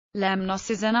Lemnos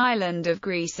is an island of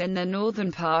Greece in the northern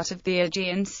part of the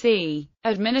Aegean Sea.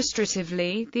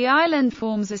 Administratively, the island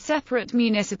forms a separate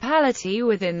municipality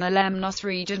within the Lemnos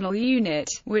regional unit,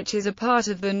 which is a part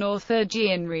of the North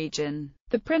Aegean region.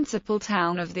 The principal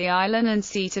town of the island and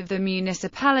seat of the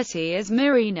municipality is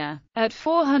Myrina. At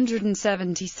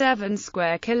 477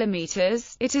 square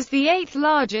kilometers, it is the 8th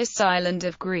largest island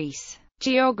of Greece.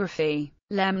 Geography: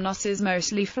 Lemnos is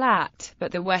mostly flat,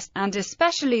 but the west, and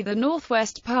especially the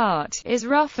northwest part, is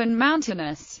rough and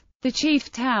mountainous. The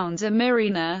chief towns are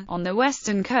Myrina, on the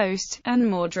western coast, and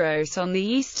Mordros on the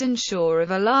eastern shore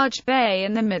of a large bay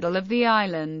in the middle of the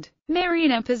island.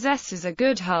 Myrina possesses a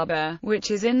good harbour, which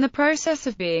is in the process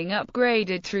of being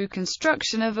upgraded through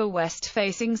construction of a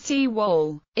west-facing sea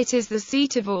wall. It is the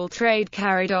seat of all trade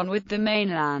carried on with the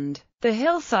mainland. The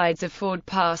hillsides afford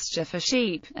pasture for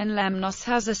sheep, and Lemnos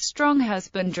has a strong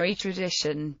husbandry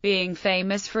tradition, being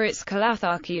famous for its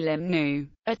kalatharki limnu,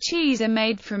 a cheese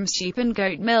made from sheep and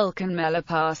goat milk, and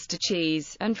melapasta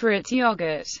cheese, and for its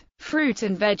yogurt. Fruit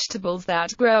and vegetables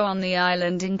that grow on the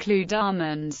island include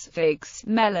almonds, figs,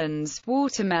 melons,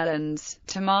 watermelons,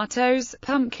 tomatoes,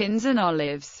 pumpkins and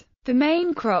olives. The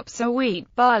main crops are wheat,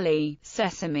 barley,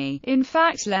 sesame. In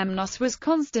fact, Lemnos was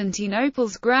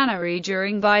Constantinople's granary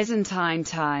during Byzantine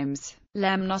times.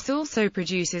 Lemnos also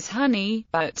produces honey,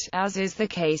 but, as is the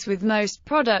case with most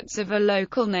products of a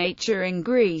local nature in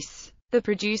Greece, the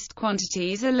produced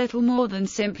quantities are little more than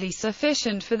simply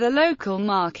sufficient for the local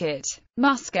market.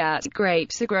 Muscat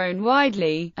grapes are grown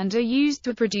widely, and are used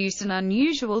to produce an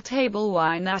unusual table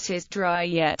wine that is dry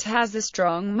yet has a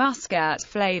strong muscat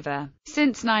flavor.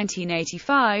 Since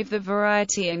 1985, the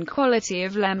variety and quality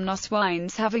of Lemnos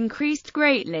wines have increased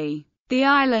greatly. The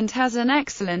island has an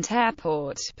excellent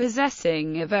airport,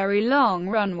 possessing a very long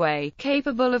runway,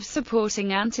 capable of supporting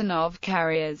Antonov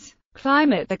carriers.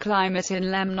 Climate: the climate in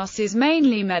Lemnos is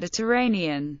mainly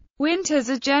Mediterranean. Winters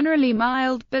are generally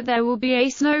mild, but there will be a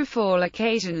snowfall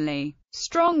occasionally.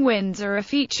 Strong winds are a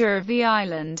feature of the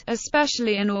island,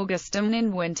 especially in August and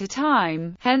in winter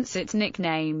time, hence its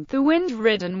nickname, the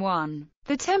wind-ridden one.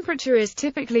 The temperature is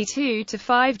typically 2 to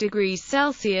 5 degrees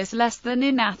Celsius less than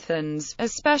in Athens,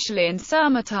 especially in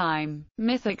summertime.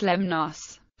 Mythic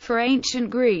Lemnos. For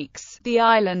ancient Greeks, the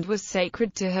island was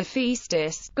sacred to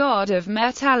Hephaestus, god of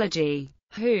metallurgy,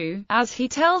 who, as he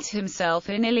tells himself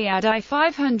in Iliad I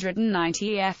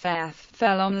 590 ff,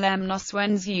 fell on Lemnos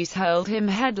when Zeus hurled him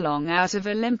headlong out of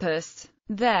Olympus.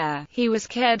 There, he was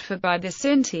cared for by the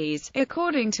Sintes,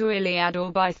 according to Iliad,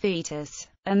 or by Thetis,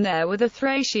 and there with a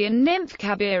Thracian nymph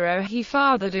Cabira he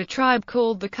fathered a tribe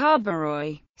called the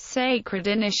Carbaroi. Sacred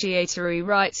initiatory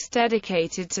rites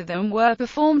dedicated to them were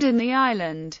performed in the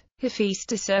island.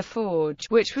 Hephaestus Forge,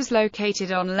 which was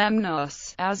located on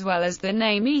Lemnos, as well as the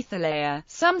name Aethelea,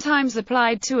 sometimes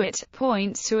applied to it,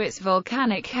 points to its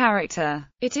volcanic character.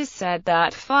 It is said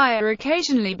that fire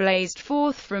occasionally blazed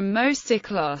forth from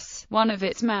Mosiklos, one of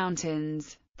its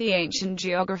mountains. The ancient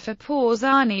geographer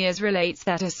Pausanias relates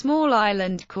that a small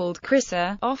island called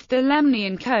Crissa, off the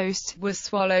Lemnian coast, was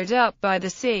swallowed up by the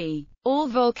sea. All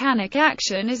volcanic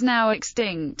action is now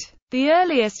extinct. The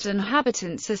earliest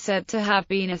inhabitants are said to have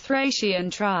been a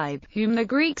Thracian tribe, whom the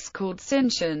Greeks called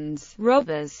Sintians,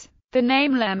 robbers. The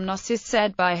name Lemnos is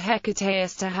said by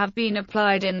Hecataeus to have been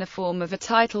applied in the form of a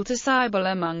title to Cybele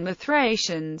among the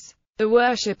Thracians. The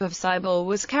worship of Cybele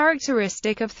was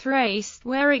characteristic of Thrace,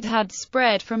 where it had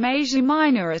spread from Asia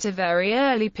Minor at a very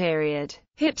early period.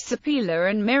 Hypsipyle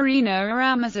and Myrina are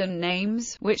Amazon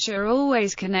names, which are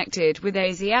always connected with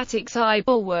Asiatic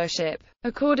Cybele worship.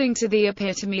 According to the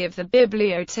epitome of the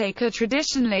Bibliotheca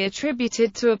traditionally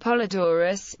attributed to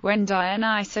Apollodorus, when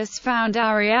Dionysus found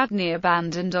Ariadne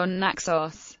abandoned on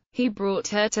Naxos, he brought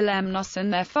her to Lemnos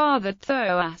and there fathered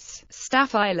Thoas,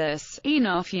 Staphylos,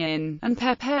 Enophion, and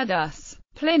Peperdas.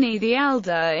 Pliny the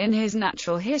Elder in his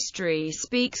Natural History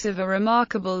speaks of a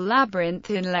remarkable labyrinth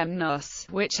in Lemnos,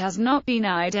 which has not been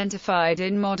identified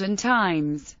in modern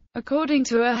times. According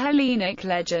to a Hellenic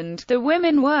legend, the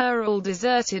women were all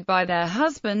deserted by their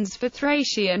husbands for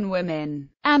Thracian women,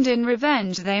 and in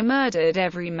revenge they murdered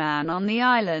every man on the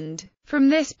island. From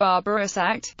this barbarous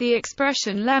act, the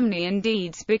expression Lemnian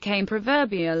deeds became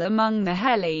proverbial among the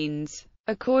Hellenes.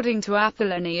 According to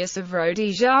Apollonius of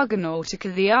Rhodes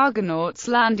Argonautica, the Argonauts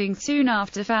landing soon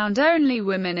after found only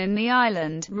women in the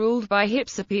island, ruled by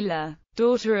Hypsipyle,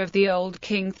 daughter of the old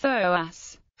king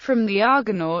Thoas. From the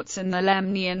Argonauts and the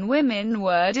Lemnian women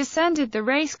were descended the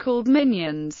race called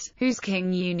Minyans, whose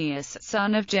king Euneus,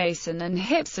 son of Jason and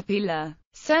Hypsipyle,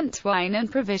 sent wine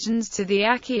and provisions to the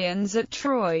Achaeans at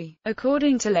Troy.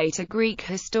 According to later Greek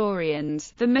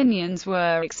historians, the Minions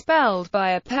were expelled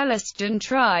by a Pelasgian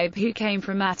tribe who came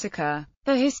from Attica.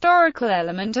 The historical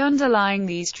element underlying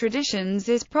these traditions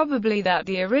is probably that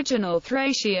the original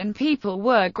Thracian people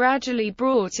were gradually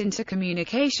brought into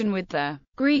communication with the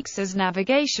Greeks as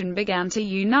navigation began to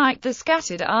unite the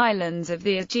scattered islands of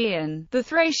the Aegean. The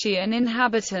Thracian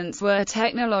inhabitants were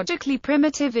technologically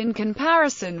primitive in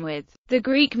comparison with the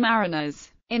Greek mariners.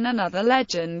 In another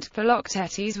legend,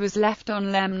 Philoctetes was left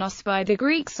on Lemnos by the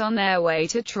Greeks on their way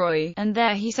to Troy, and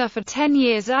there he suffered 10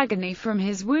 years' agony from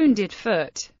his wounded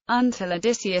foot, until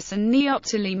Odysseus and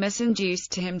Neoptolemus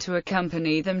induced him to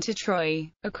accompany them to Troy.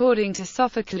 According to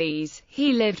Sophocles,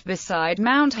 he lived beside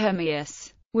Mount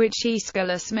Hermias, which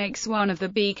Aeschylus makes one of the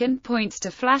beacon points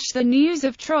to flash the news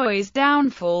of Troy's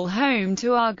downfall home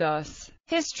to Argos.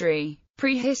 History.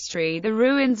 Prehistory. The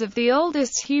ruins of the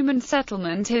oldest human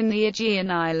settlement in the Aegean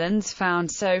Islands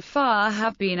found so far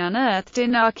have been unearthed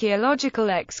in archaeological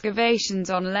excavations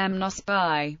on Lemnos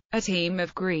by a team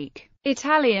of Greek,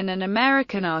 Italian and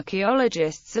American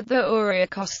archaeologists at the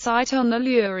Ouriakos site on the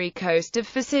Luri coast of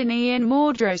Ficini in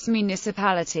Mordros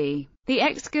municipality. The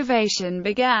excavation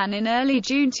began in early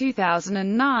June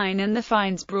 2009 and the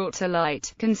finds brought to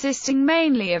light, consisting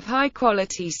mainly of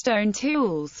high-quality stone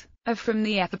tools, are from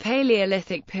the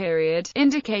Epipaleolithic period,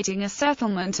 indicating a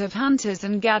settlement of hunters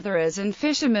and gatherers and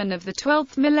fishermen of the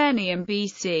 12th millennium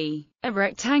BC. A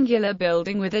rectangular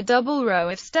building with a double row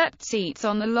of stepped seats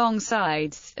on the long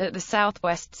sides, at the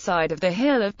southwest side of the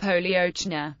hill of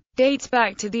Poliochna, dates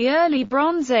back to the early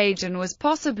Bronze Age and was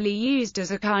possibly used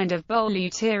as a kind of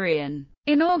bouleuterion.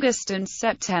 In August and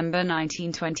September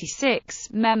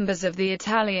 1926, members of the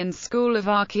Italian School of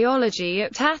Archaeology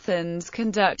at Athens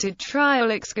conducted trial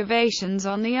excavations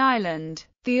on the island.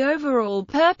 The overall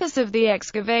purpose of the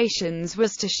excavations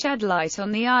was to shed light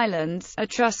on the island's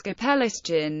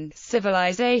Etrusco-Pelasgian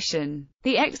civilization.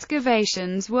 The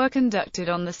excavations were conducted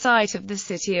on the site of the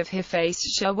city of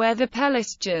Hephaestia, where the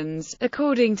Pelasgians,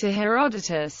 according to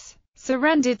Herodotus,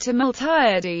 surrendered to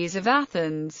Miltiades of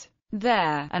Athens.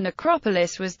 There, an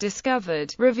acropolis was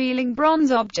discovered, revealing bronze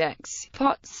objects,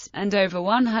 pots, and over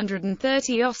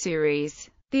 130 ossuaries.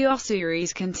 The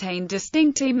ossuaries contained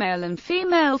distinctly male and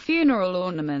female funeral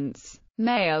ornaments.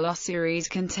 Male ossuaries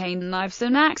contained knives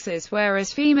and axes,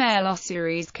 whereas female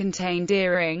ossuaries contained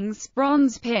earrings,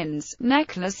 bronze pins,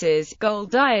 necklaces,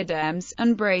 gold diadems,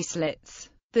 and bracelets.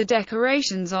 The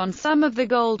decorations on some of the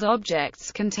gold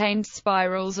objects contained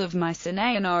spirals of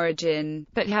Mycenaean origin,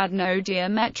 but had no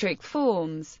geometric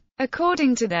forms.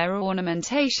 According to their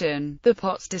ornamentation, the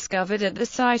pots discovered at the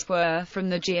site were from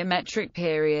the geometric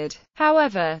period.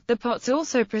 However, the pots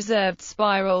also preserved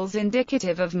spirals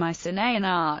indicative of Mycenaean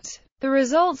art. The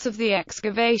results of the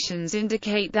excavations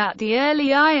indicate that the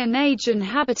early Iron Age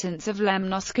inhabitants of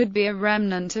Lemnos could be a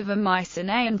remnant of a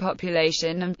Mycenaean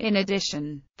population and, in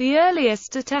addition, the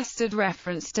earliest attested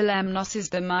reference to Lemnos is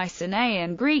the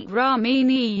Mycenaean Greek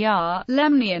Ramini Ya,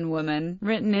 Lemnian woman,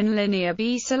 written in Linear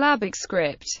B syllabic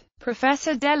script.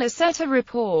 Professor Della Seta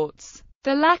reports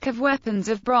the lack of weapons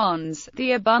of bronze,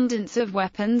 the abundance of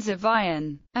weapons of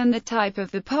iron, and the type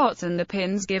of the pots and the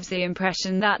pins gives the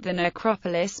impression that the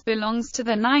necropolis belongs to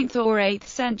the 9th or 8th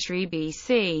century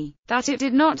BC, that it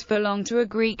did not belong to a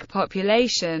Greek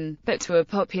population, but to a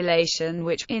population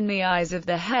which, in the eyes of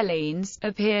the Hellenes,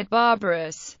 appeared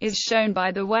barbarous, is shown by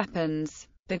the weapons.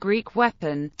 The Greek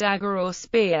weapon, dagger or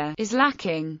spear, is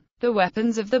lacking. The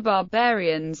weapons of the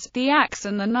barbarians, the axe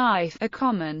and the knife, are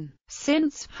common.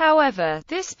 Since, however,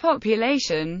 this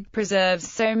population preserves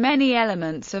so many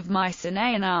elements of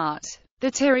Mycenaean art, the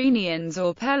Tyrrhenians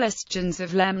or Pelasgians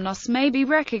of Lemnos may be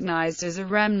recognized as a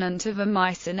remnant of a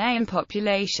Mycenaean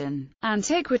population.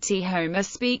 Antiquity. Homer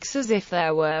speaks as if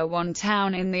there were one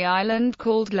town in the island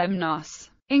called Lemnos.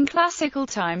 In classical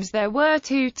times there were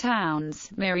two towns,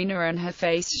 Myrina and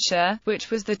Hephaestia,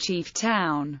 which was the chief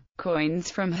town.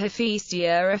 Coins from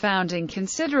Hephaestia are found in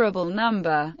considerable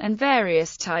number, and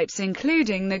various types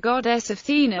including the goddess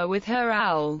Athena with her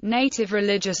owl, native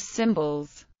religious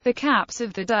symbols, the caps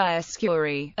of the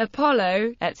Dioscuri,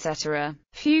 Apollo, etc.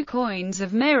 Few coins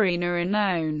of Myrina are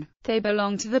known. They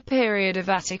belong to the period of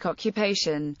Attic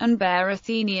occupation, and bear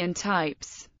Athenian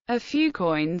types. A few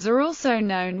coins are also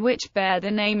known which bear the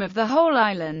name of the whole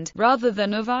island, rather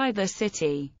than of either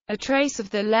city. A trace of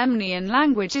the Lemnian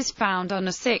language is found on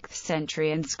a 6th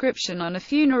century inscription on a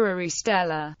funerary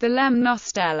stela, the Lemnos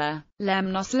stela.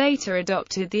 Lemnos later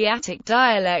adopted the Attic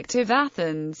dialect of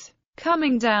Athens.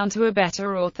 Coming down to a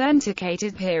better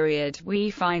authenticated period,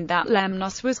 we find that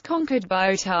Lemnos was conquered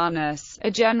by Otanus,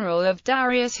 a general of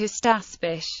Darius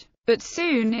Hystaspes. but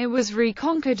soon it was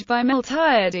reconquered by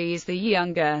Miltiades the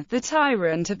Younger, the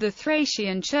tyrant of the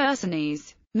Thracian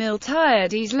Chersonese.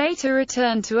 Miltiades later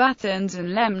returned to Athens, and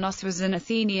Lemnos was an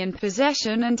Athenian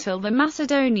possession until the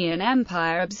Macedonian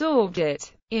Empire absorbed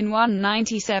it. In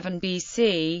 197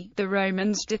 BC, the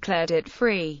Romans declared it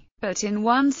free, but in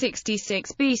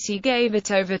 166 BC gave it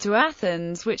over to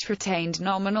Athens, which retained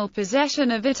nominal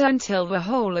possession of it until the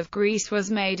whole of Greece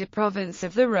was made a province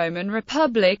of the Roman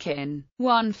Republic in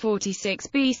 146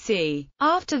 BC.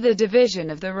 After the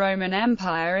division of the Roman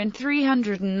Empire in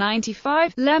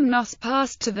 395, Lemnos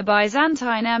passed to the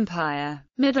Byzantine Empire.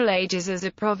 Middle Ages. As a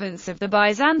province of the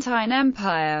Byzantine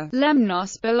Empire,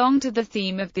 Lemnos belonged to the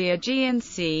theme of the Aegean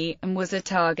Sea, and was a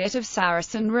target of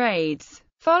Saracen raids.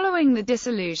 Following the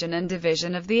dissolution and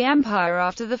division of the empire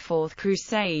after the Fourth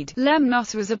Crusade,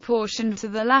 Lemnos was apportioned to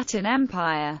the Latin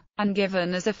Empire, and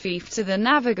given as a fief to the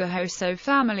Navagohoso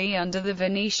family under the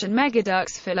Venetian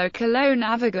megadux Filocolo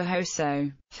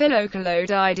Navagohoso. Filocolo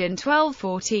died in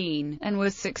 1214, and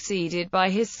was succeeded by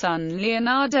his son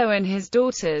Leonardo and his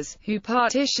daughters, who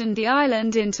partitioned the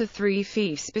island into 3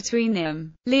 fiefs between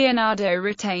them. Leonardo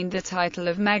retained the title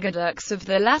of megadux of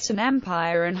the Latin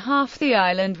Empire and half the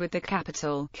island with the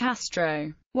capital,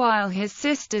 Castro, while his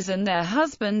sisters and their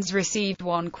husbands received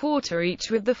 1/4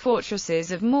 each with the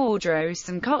fortresses of Mordros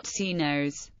and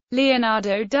Kotzinos.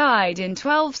 Leonardo died in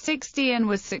 1260 and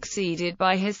was succeeded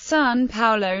by his son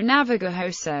Paolo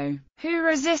Navagohoso, who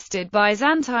resisted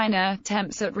Byzantine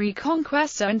attempts at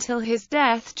reconquest until his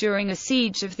death during a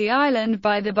siege of the island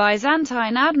by the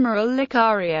Byzantine admiral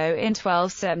Licario in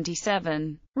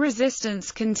 1277.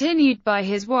 Resistance continued by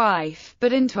his wife,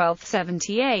 but in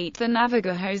 1278 the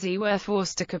Navagohosi were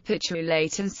forced to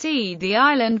capitulate and cede the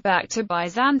island back to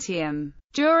Byzantium.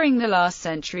 During the last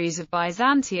centuries of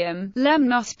Byzantium,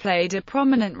 Lemnos played a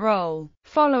prominent role.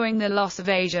 Following the loss of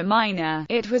Asia Minor,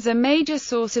 it was a major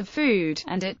source of food,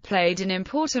 and it played an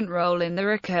important role in the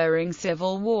recurring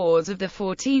civil wars of the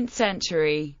 14th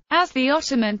century, as the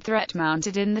Ottoman threat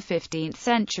mounted in the 15th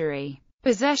century.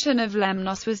 Possession of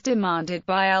Lemnos was demanded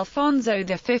by Alfonso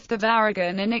V of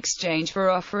Aragon in exchange for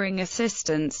offering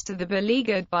assistance to the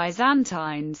beleaguered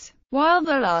Byzantines. While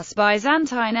the last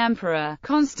Byzantine emperor,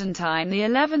 Constantine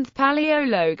XI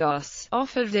Palaiologos,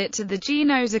 offered it to the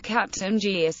Genoese captain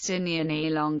Giustinian I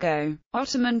Longo.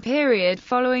 Ottoman period.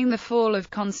 Following the fall of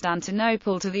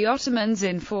Constantinople to the Ottomans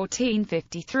in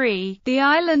 1453, the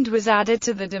island was added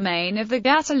to the domain of the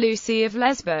Gattelusi of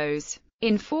Lesbos.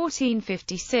 In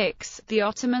 1456, the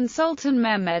Ottoman Sultan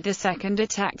Mehmed II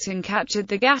attacked and captured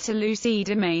the Gattelusi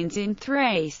domains in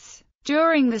Thrace.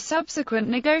 During the subsequent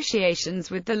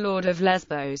negotiations with the Lord of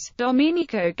Lesbos,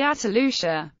 Domenico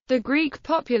Gattelusha, the Greek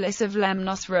populace of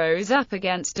Lemnos rose up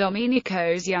against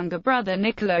Domenico's younger brother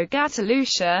Niccolo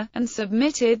Gattelusha, and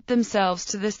submitted themselves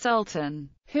to the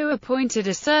Sultan, who appointed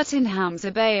a certain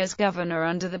Hamza Bey as governor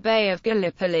under the Bey of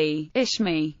Gallipoli,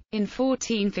 Ishmi. In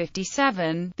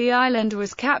 1457, the island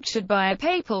was captured by a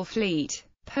papal fleet.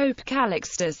 Pope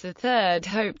Calixtus III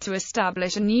hoped to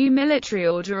establish a new military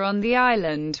order on the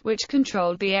island, which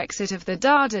controlled the exit of the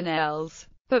Dardanelles,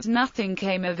 but nothing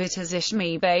came of it as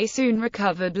Ishmi Bey soon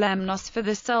recovered Lemnos for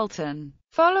the Sultan.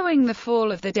 Following the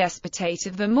fall of the Despotate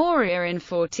of the Morea in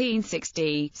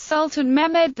 1460, Sultan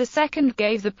Mehmed II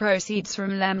gave the proceeds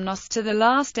from Lemnos to the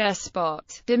last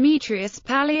despot, Demetrius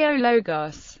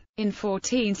Palaiologos. In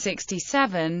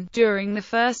 1467, during the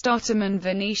First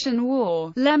Ottoman-Venetian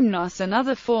War, Lemnos and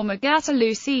other former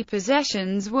Gattelusi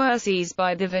possessions were seized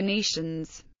by the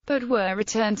Venetians, but were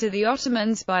returned to the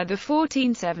Ottomans by the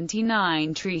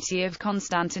 1479 Treaty of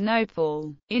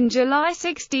Constantinople. In July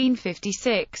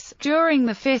 1656, during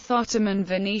the Fifth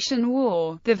Ottoman-Venetian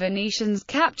War, the Venetians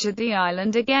captured the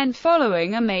island again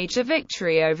following a major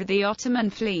victory over the Ottoman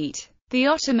fleet. The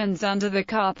Ottomans under the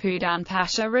Karpudan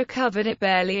Pasha recovered it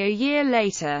barely a year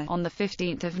later, on the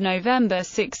 15th of November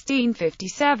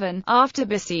 1657, after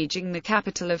besieging the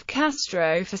capital of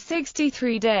Castro for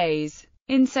 63 days.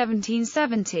 In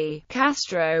 1770,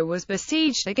 Castro was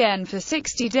besieged again for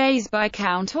 60 days by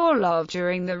Count Orlov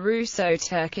during the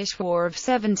Russo-Turkish War of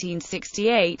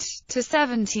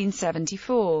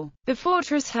 1768–1774. The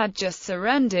fortress had just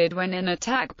surrendered when an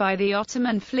attack by the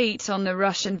Ottoman fleet on the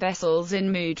Russian vessels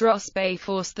in Mudros Bay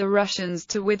forced the Russians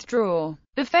to withdraw.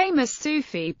 The famous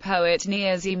Sufi poet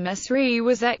Niazi Masri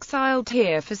was exiled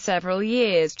here for several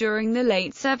years during the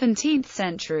late 17th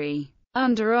century.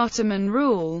 Under Ottoman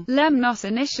rule, Lemnos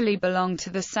initially belonged to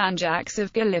the Sanjaks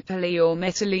of Gallipoli or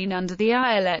Mytilene under the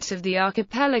eyalet of the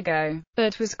archipelago,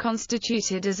 but was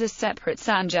constituted as a separate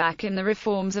Sanjak in the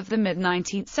reforms of the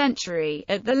mid-19th century,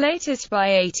 at the latest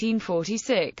by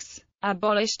 1846.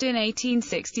 Abolished in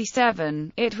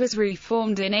 1867, it was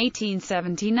reformed in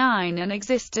 1879 and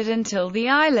existed until the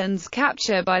island's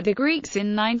capture by the Greeks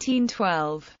in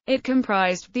 1912. It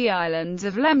comprised the islands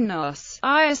of Lemnos,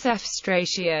 Isf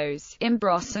Stratios,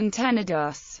 Imbros and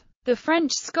Tenedos. The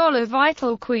French scholar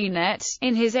Vital Quinet,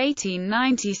 in his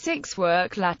 1896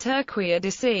 work La Turquia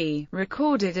de Sea,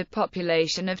 recorded a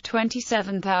population of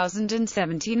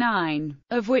 27,079,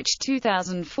 of which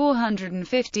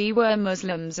 2,450 were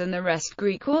Muslims and the rest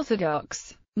Greek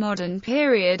Orthodox. Modern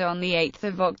period. On 8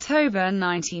 October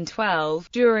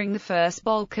 1912, during the First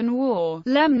Balkan War,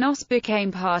 Lemnos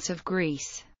became part of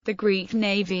Greece. The Greek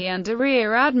Navy under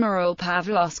Rear Admiral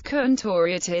Pavlos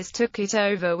Kountoriatis took it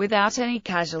over without any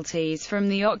casualties from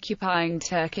the occupying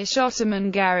Turkish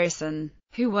Ottoman garrison,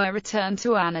 who were returned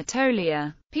to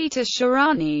Anatolia. Peter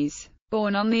Sharanis,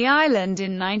 born on the island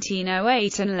in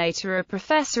 1908 and later a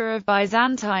professor of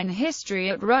Byzantine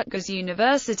history at Rutgers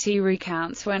University,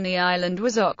 recounts when the island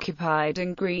was occupied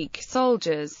and Greek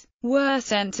soldiers were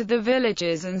sent to the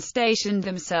villages and stationed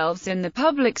themselves in the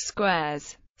public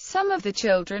squares. Some of the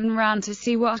children ran to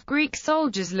see what Greek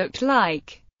soldiers looked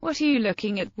like. "What are you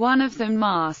looking at?" one of them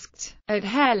asked. "At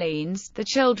Hellenes," the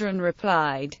children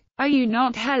replied. "Are you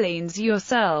not Hellenes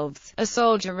yourselves?" a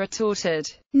soldier retorted.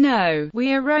 "No,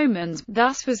 we are Romans."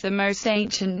 Thus was the most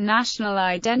ancient national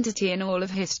identity in all of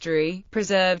history,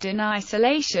 preserved in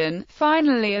isolation,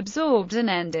 finally absorbed and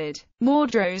ended.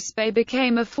 Mordros Bay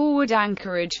became a forward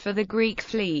anchorage for the Greek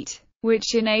fleet,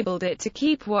 which enabled it to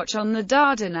keep watch on the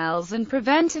Dardanelles and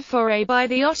prevent a foray by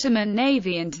the Ottoman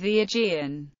navy into the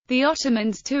Aegean. The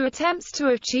Ottomans' two attempts to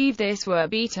achieve this were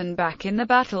beaten back in the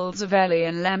battles of Ely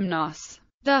and Lemnos.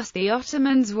 Thus the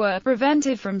Ottomans were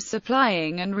prevented from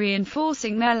supplying and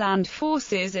reinforcing their land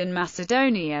forces in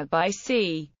Macedonia by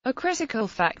sea, a critical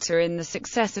factor in the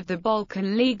success of the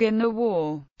Balkan League in the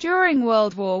war. During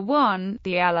World War I,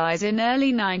 the Allies in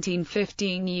early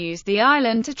 1915 used the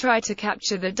island to try to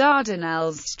capture the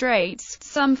Dardanelles Straits,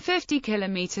 some 50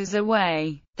 kilometers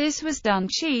away. This was done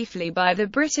chiefly by the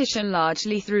British and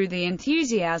largely through the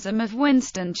enthusiasm of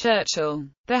Winston Churchill.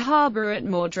 The harbour at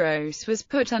Mordros was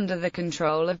put under the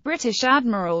control of British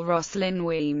Admiral Rosslyn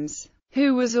Weems,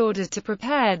 who was ordered to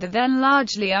prepare the then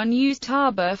largely unused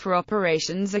harbour for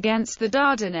operations against the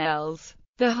Dardanelles.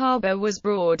 The harbour was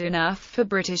broad enough for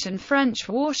British and French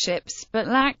warships, but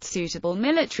lacked suitable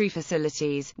military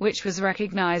facilities, which was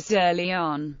recognised early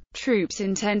on. Troops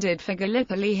intended for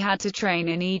Gallipoli had to train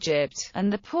in Egypt,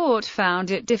 and the port found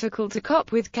it difficult to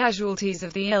cope with casualties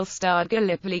of the ill-starred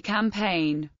Gallipoli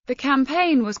campaign. The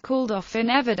campaign was called off in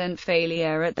evident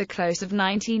failure at the close of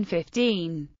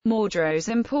 1915. Mordros'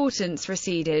 importance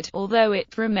receded, although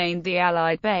it remained the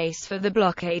Allied base for the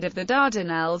blockade of the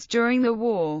Dardanelles during the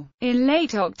war. In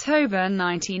late October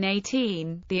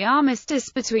 1918, the armistice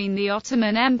between the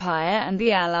Ottoman Empire and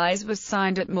the Allies was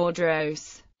signed at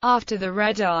Mordros. After the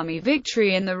Red Army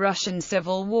victory in the Russian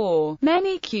Civil War,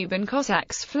 many Cuban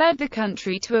Cossacks fled the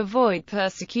country to avoid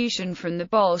persecution from the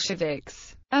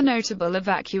Bolsheviks. A notable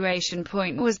evacuation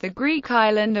point was the Greek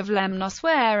island of Lemnos,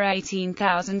 where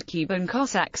 18,000 Cuban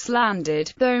Cossacks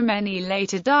landed, though many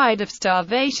later died of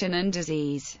starvation and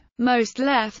disease. Most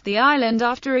left the island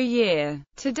after a year.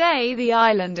 Today the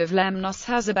island of Lemnos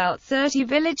has about 30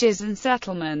 villages and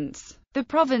settlements. The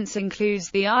province includes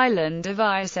the island of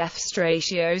Isf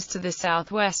Stratios to the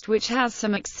southwest, which has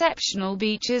some exceptional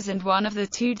beaches and one of the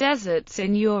two deserts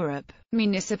in Europe.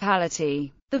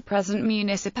 Municipality. The present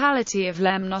municipality of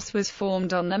Lemnos was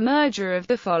formed on the merger of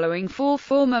the following four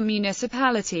former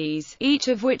municipalities, each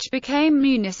of which became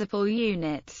municipal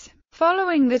units.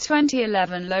 Following the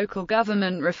 2011 local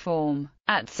government reform,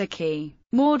 Atsaki,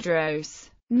 Mordros,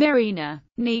 Myrina,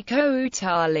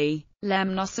 Nikoutali,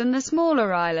 Lemnos and the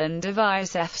smaller island of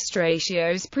Isf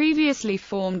Stratios previously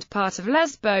formed part of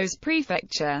Lesbos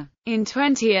Prefecture. In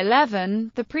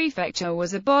 2011, the prefecture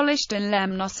was abolished and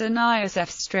Lemnos and Isf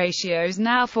Stratios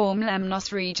now form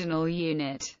Lemnos Regional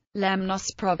Unit.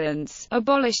 Lemnos Province,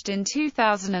 abolished in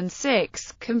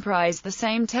 2006, comprised the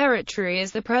same territory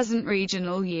as the present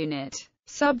regional unit.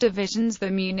 Subdivisions. The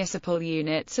municipal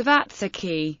units of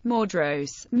Atsaki,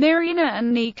 Mordros, Myrina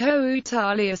and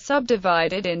Nikoutali are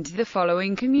subdivided into the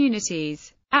following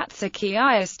communities: Atsaki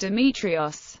Ias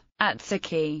Demetrios,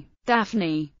 Atsaki,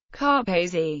 Daphne,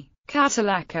 Carpazi,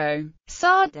 Katalako,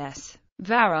 Sardes,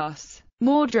 Varos,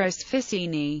 Mordros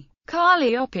Ficini,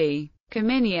 Kalliope,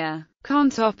 Kaminia,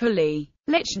 Kontopoli,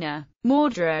 Lichna,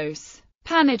 Mordros,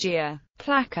 Panagia,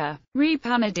 Plaka,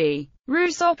 Repanadi,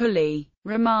 Rusopoli,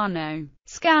 Romano,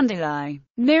 Scandali,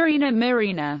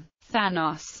 Myrina,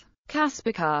 Thanos,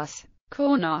 Kaspikas,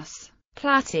 Kornos,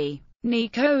 Plati,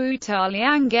 Nikoutali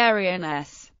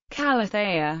Angarianes,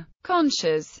 Calathea,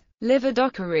 Conchas,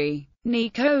 Livodocari,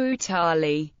 Nico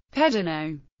Utali,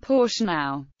 Pedano,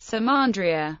 Portionao,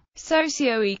 Samandria.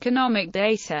 Socioeconomic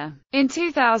data. In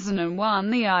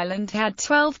 2001 the island had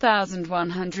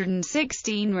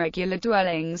 12,116 regular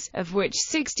dwellings, of which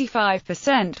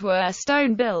 65% were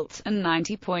stone-built, and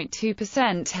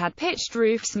 90.2% had pitched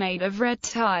roofs made of red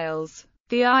tiles.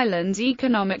 The island's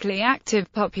economically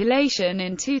active population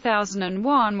in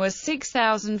 2001 was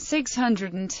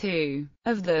 6,602.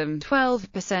 Of them,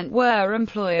 12% were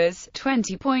employers,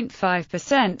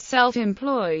 20.5%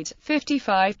 self-employed,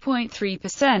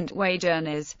 55.3% wage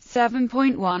earners,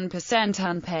 7.1%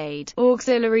 unpaid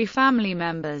auxiliary family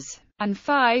members, and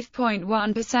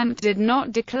 5.1% did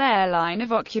not declare line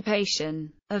of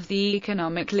occupation. Of the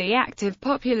economically active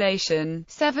population,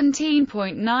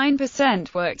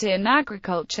 17.9% worked in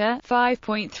agriculture,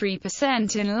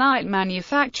 5.3% in light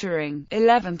manufacturing,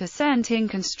 11% in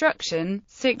construction,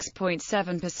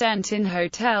 6.7% in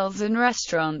hotels and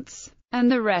restaurants,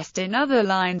 and the rest in other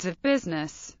lines of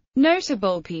business.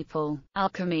 Notable people: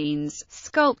 Alcamenes,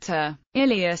 sculptor;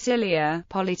 Ilias Ilia,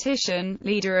 politician,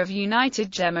 leader of United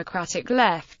Democratic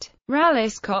Left;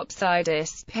 Rallis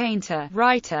Kopsidis, painter,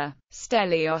 writer;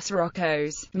 Stelios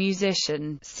Rokkos,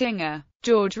 musician, singer;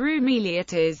 George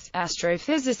Roumeliatis,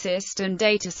 astrophysicist and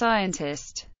data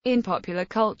scientist. In popular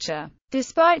culture,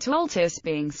 despite Altus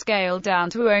being scaled down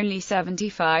to only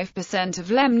 75% of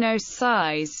Lemnos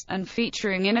size, and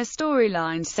featuring in a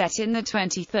storyline set in the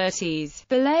 2030s,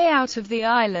 the layout of the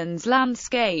island's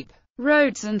landscape,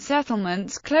 roads and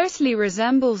settlements closely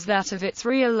resembles that of its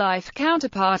real-life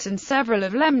counterpart, and several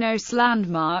of Lemnos'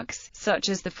 landmarks, such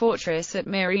as the fortress at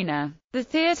Myrina, the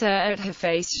theatre at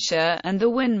Hephaestia, and the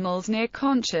windmills near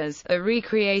Conchas, are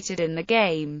recreated in the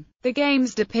game. The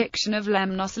game's depiction of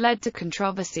Lemnos led to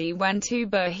controversy when two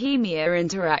Bohemia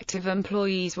Interactive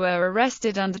employees were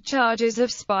arrested under charges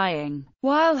of spying.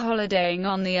 While holidaying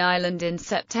on the island in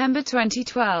September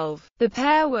 2012, the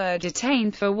pair were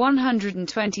detained for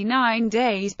 129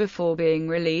 days before being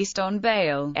released on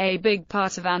bail. A big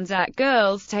part of Anzac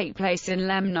Girls take place in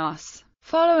Lemnos,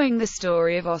 following the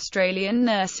story of Australian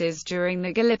nurses during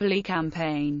the Gallipoli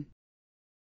campaign.